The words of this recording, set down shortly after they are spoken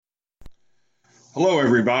Hello,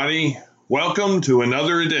 everybody. Welcome to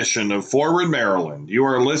another edition of Forward Maryland. You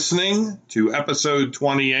are listening to episode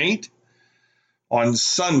 28 on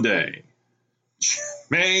Sunday,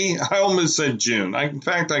 I almost said June. In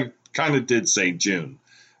fact, I kind of did say June.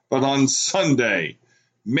 But on Sunday,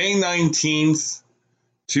 May 19th,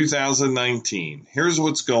 2019, here's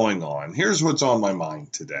what's going on. Here's what's on my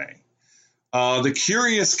mind today. The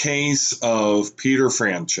curious case of Peter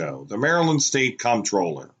Franchot, the Maryland State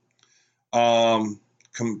Comptroller.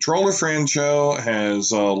 Comptroller Franchot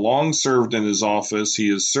has long served in his office. He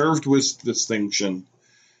has served with distinction,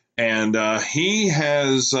 and he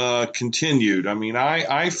has continued.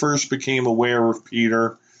 I first became aware of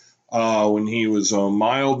Peter when he was a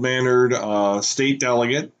mild-mannered state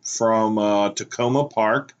delegate from Tacoma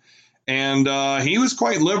Park, and he was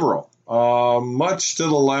quite liberal, much to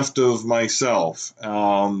the left of myself.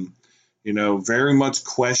 Very much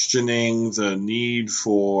questioning the need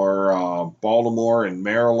for Baltimore and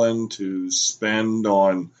Maryland to spend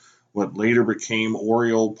on what later became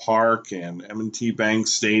Oriole Park and M&T Bank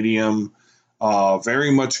Stadium.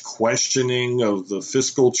 Very much questioning of the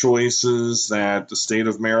fiscal choices that the state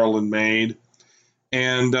of Maryland made.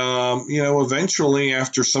 And, eventually,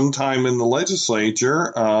 after some time in the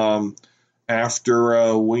legislature,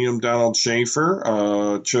 after William Donald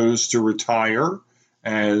Schaefer chose to retire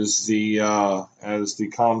as the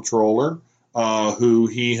comptroller, who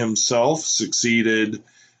he himself succeeded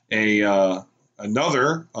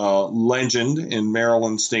another legend in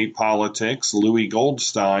Maryland state politics, Louis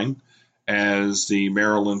Goldstein, as the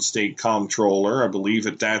Maryland state comptroller. I believe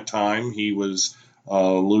at that time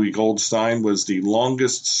Louis Goldstein was the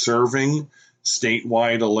longest serving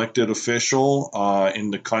statewide elected official in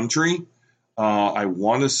the country. I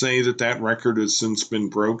want to say that record has since been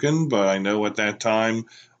broken, but I know at that time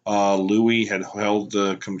Louis had held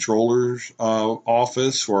the comptroller's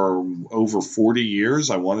office for over 40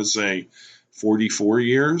 years. I want to say 44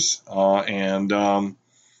 years. At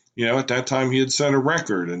that time he had set a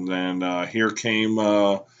record. And then here came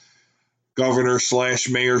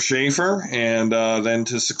Governor/Mayor Schaefer. And then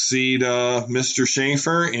to succeed Mr.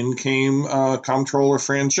 Schaefer, in came Comptroller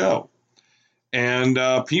Franchot. And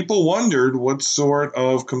people wondered what sort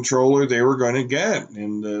of comptroller they were going to get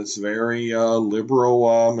in this very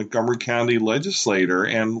liberal Montgomery County legislator.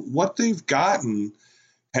 And what they've gotten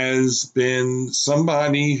has been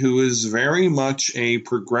somebody who is very much a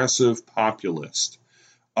progressive populist,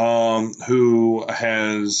 who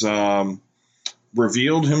has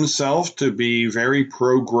revealed himself to be very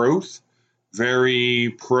pro-growth,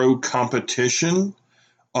 very pro-competition,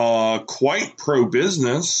 quite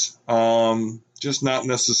pro-business, just not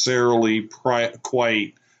necessarily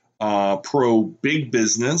quite pro-big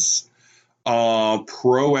business,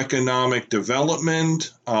 pro-economic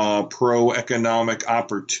development, pro-economic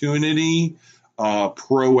opportunity,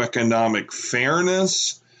 pro-economic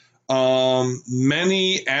fairness,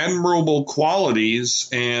 many admirable qualities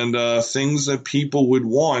and things that people would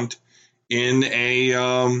want in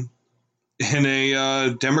a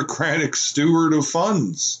democratic steward of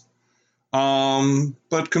funds.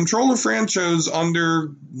 But Comptroller Franchot's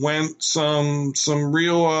underwent some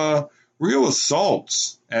real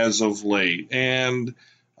assaults as of late, and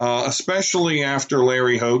especially after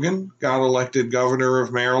Larry Hogan got elected governor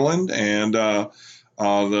of Maryland, and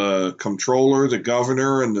the comptroller, the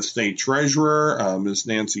governor, and the state treasurer, Ms.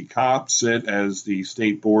 Nancy Kopp, sit as the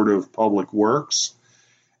State Board of Public Works.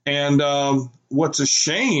 And what's a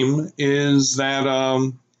shame is that,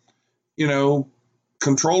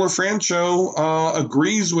 Comptroller Franchot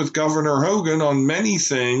agrees with Governor Hogan on many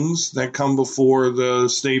things that come before the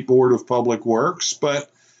State Board of Public Works.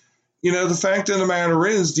 But, the fact of the matter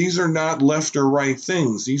is these are not left or right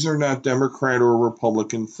things. These are not Democrat or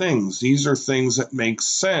Republican things. These are things that make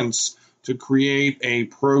sense to create a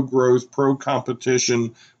pro-growth,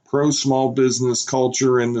 pro-competition, pro-small business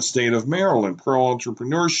culture in the state of Maryland,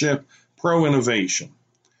 pro-entrepreneurship, pro-innovation.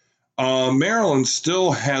 Maryland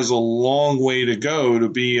still has a long way to go to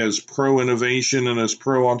be as pro-innovation and as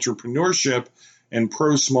pro-entrepreneurship and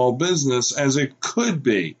pro-small business as it could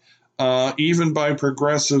be, even by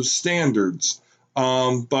progressive standards.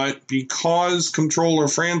 But because Comptroller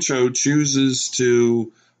Franchot chooses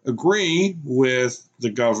to agree with the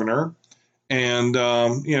governor, and,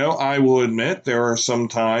 I will admit there are some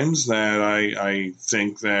times that I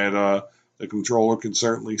think that the comptroller could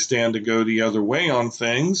certainly stand to go the other way on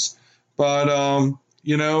things. But,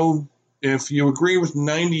 if you agree with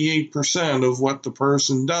 98% of what the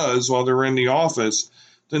person does while they're in the office,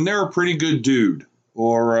 then they're a pretty good dude,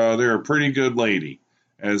 or they're a pretty good lady,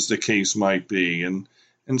 as the case might be. And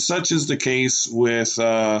such is the case with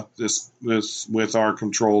with our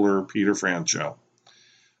comptroller, Peter Franchot.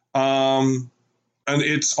 Um, and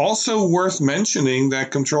it's also worth mentioning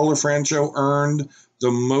that Comptroller Francho earned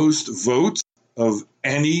the most votes of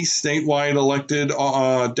any statewide elected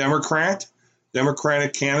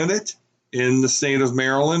Democratic candidate in the state of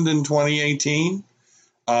Maryland in 2018.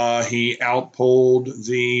 He outpolled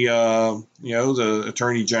the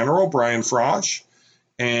Attorney General Brian Frosh,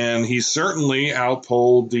 and he certainly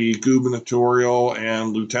outpolled the gubernatorial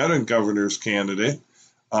and lieutenant governor's candidate,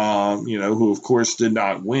 who of course did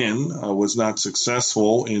not win, was not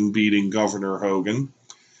successful in beating Governor Hogan.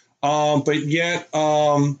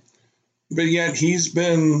 But yet he's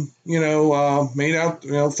been, made out,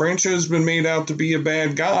 Francho's been made out to be a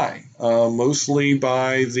bad guy, mostly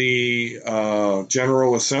by the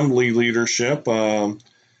General Assembly leadership, and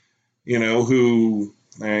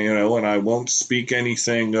I won't speak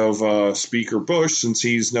anything of Speaker Bush since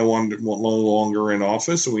he's no longer in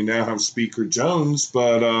office, and we now have Speaker Jones.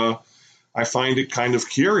 But I find it kind of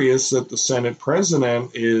curious that the Senate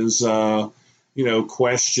president is,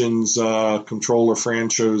 questions Comptroller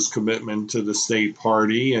Francho's commitment to the state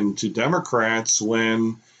party and to Democrats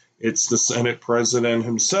when it's the Senate president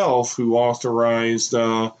himself who authorized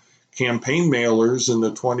campaign mailers in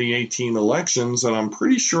the 2018 elections, and I'm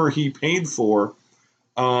pretty sure he paid for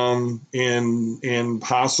in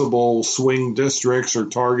possible swing districts or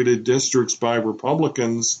targeted districts by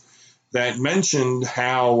Republicans that mentioned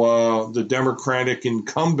how the Democratic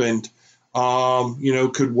incumbent,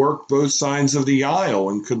 could work both sides of the aisle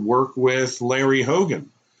and could work with Larry Hogan.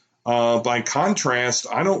 By contrast,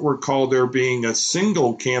 I don't recall there being a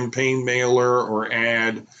single campaign mailer or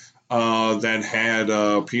ad that had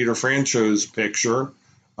Peter Francho's picture,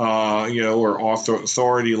 or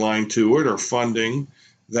authority line to it or funding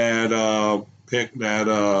that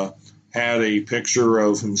had a picture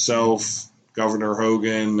of himself, Governor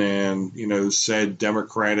Hogan, and said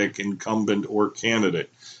Democratic incumbent or candidate.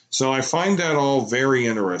 So I find that all very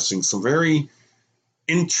interesting. Some very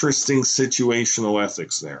interesting situational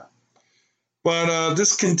ethics there. But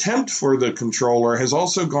this contempt for the comptroller has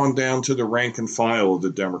also gone down to the rank and file of the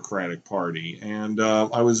Democratic Party. And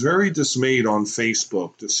I was very dismayed on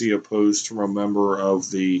Facebook to see a post from a member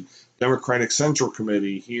of the Democratic Central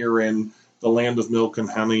Committee here in the land of milk and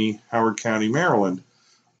honey, Howard County, Maryland.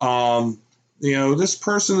 This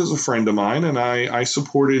person is a friend of mine, and I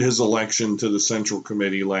supported his election to the Central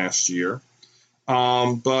Committee last year.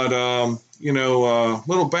 Little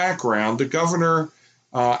background, the governor,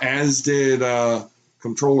 as did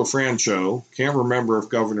Comptroller Francho, can't remember if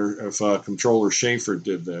Comptroller Schaefer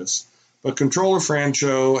did this, but Comptroller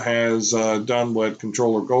Francho has done what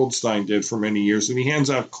Comptroller Goldstein did for many years, and he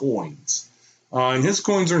hands out coins. And his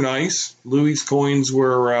coins are nice. Louis' coins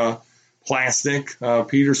were plastic.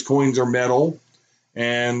 Peter's coins are metal.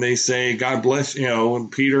 And they say, God bless,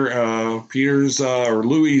 and Peter's or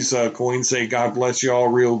Louis' coins say, God bless you all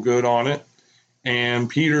real good on it. And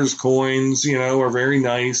Peter's coins, are very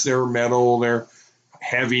nice. They're metal. They're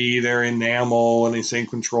heavy. They're enamel. And they say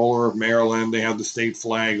Comptroller of Maryland. They have the state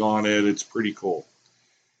flag on it. It's pretty cool.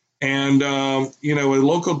 And, a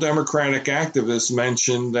local Democratic activist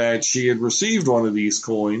mentioned that she had received one of these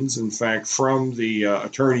coins, in fact, from the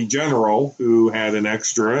Attorney General, who had an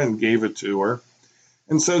extra and gave it to her.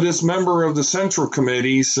 And so this member of the Central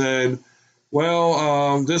Committee said,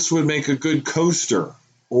 well, this would make a good coaster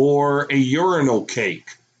or a urinal cake.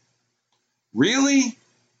 Really?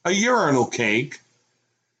 A urinal cake?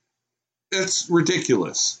 That's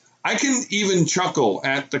ridiculous. I can even chuckle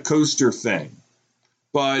at the coaster thing.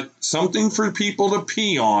 But something for people to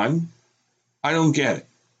pee on, I don't get it.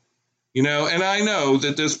 And I know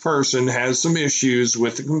that this person has some issues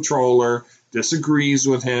with the comptroller, disagrees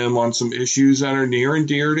with him on some issues that are near and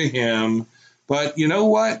dear to him. But you know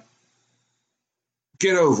what?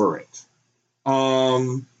 Get over it.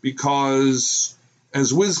 Because,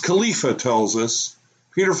 as Wiz Khalifa tells us,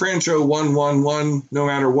 Peter Francho won no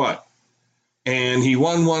matter what. And he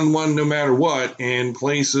won no matter what in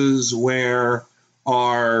places where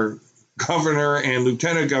our governor and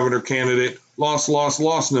lieutenant governor candidate lost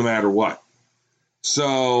no matter what.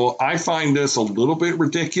 So I find this a little bit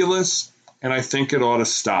ridiculous, and I think it ought to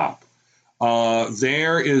stop.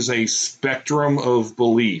 There is a spectrum of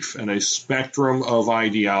belief and a spectrum of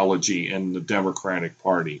ideology in the Democratic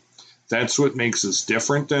Party. That's what makes us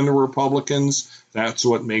different than the Republicans. That's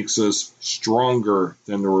what makes us stronger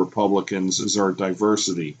than the Republicans is our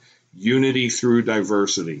diversity. Unity through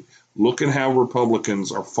diversity. Look at how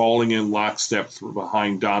Republicans are falling in lockstep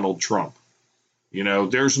behind Donald Trump.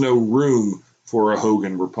 There's no room for a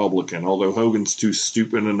Hogan Republican, although Hogan's too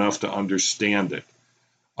stupid enough to understand it.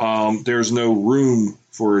 There's no room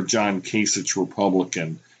for a John Kasich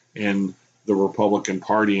Republican in the Republican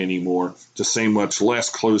Party anymore, to say much less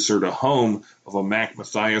closer to home of a Mac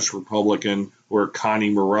Mathias Republican or a Connie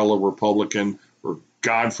Morella Republican, or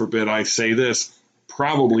God forbid I say this,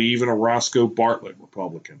 probably even a Roscoe Bartlett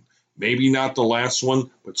Republican. Maybe not the last one,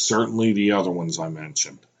 but certainly the other ones I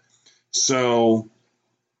mentioned. So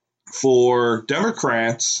for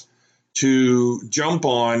Democrats to jump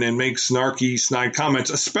on and make snarky, snide comments,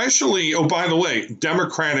 especially, oh, by the way,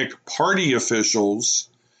 Democratic Party officials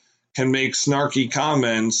can make snarky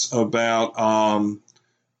comments about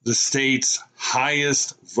the state's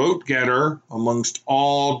highest vote getter amongst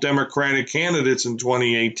all Democratic candidates in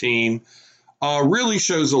 2018, really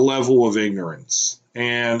shows a level of ignorance.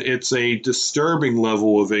 And it's a disturbing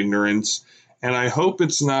level of ignorance. And I hope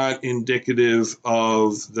it's not indicative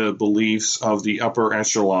of the beliefs of the upper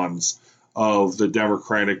echelons of the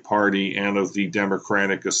Democratic Party and of the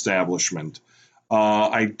Democratic establishment.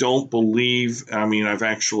 I don't believe, I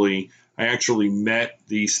actually met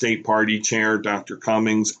the state party chair, Dr.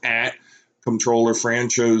 Cummings, at Comptroller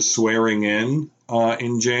Francho's swearing in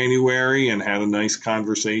January, and had a nice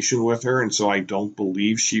conversation with her. And so I don't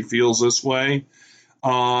believe she feels this way.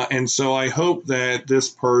 And so I hope that this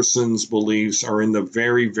person's beliefs are in the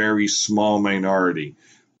very, very small minority.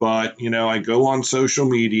 But, I go on social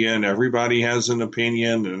media and everybody has an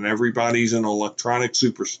opinion and everybody's an electronic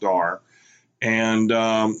superstar. And,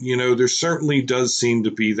 there certainly does seem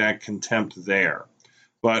to be that contempt there.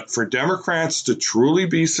 But for Democrats to truly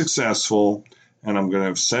be successful, and I'm going to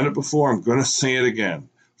have said it before, I'm going to say it again,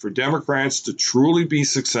 for Democrats to truly be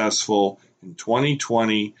successful in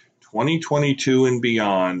 2020, 2022 and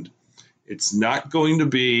beyond, it's not going to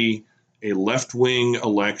be a left-wing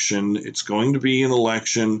election. It's going to be an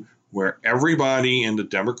election where everybody in the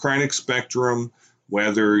Democratic spectrum,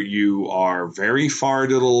 whether you are very far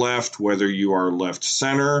to the left, whether you are left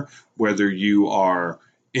center, whether you are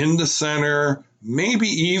in the center, maybe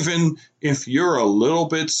even if you're a little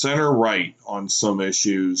bit center right on some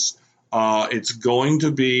issues, it's going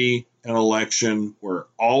to be an election where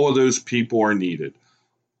all of those people are needed.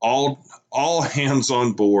 All hands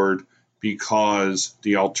on board, because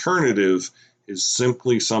the alternative is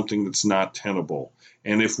simply something that's not tenable.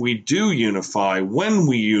 And if we do unify, when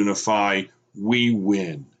we unify, we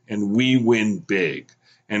win, and we win big.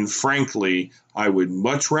 And frankly, I would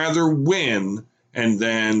much rather win and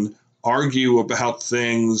then argue about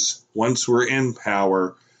things once we're in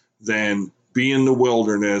power than be in the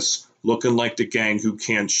wilderness looking like the gang who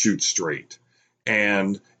can't shoot straight.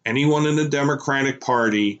 And anyone in the Democratic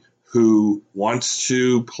Party who wants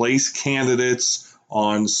to place candidates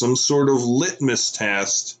on some sort of litmus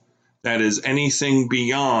test that is anything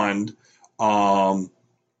beyond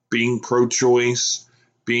being pro-choice,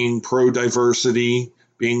 being pro-diversity,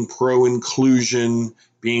 being pro-inclusion,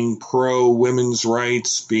 being pro-women's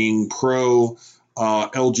rights, being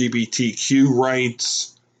pro-LGBTQ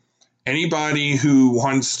rights. Anybody who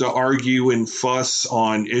wants to argue and fuss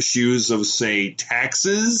on issues of, say,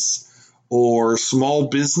 taxes or small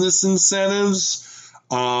business incentives,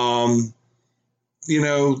 they're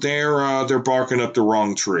barking up the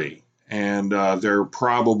wrong tree. And they're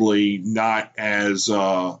probably not as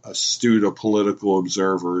astute a political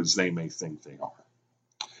observer as they may think they are.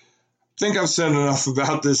 I think I've said enough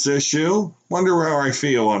about this issue. Wonder how I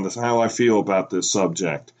feel about this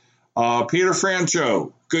subject. Peter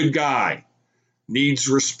Francho, good guy, needs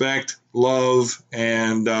respect, love,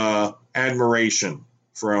 and admiration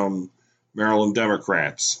from Maryland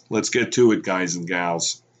Democrats. Let's get to it, guys and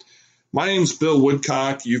gals. My name's Bill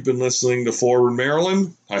Woodcock. You've been listening to Forward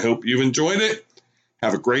Maryland. I hope you've enjoyed it.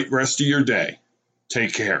 Have a great rest of your day.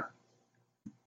 Take care.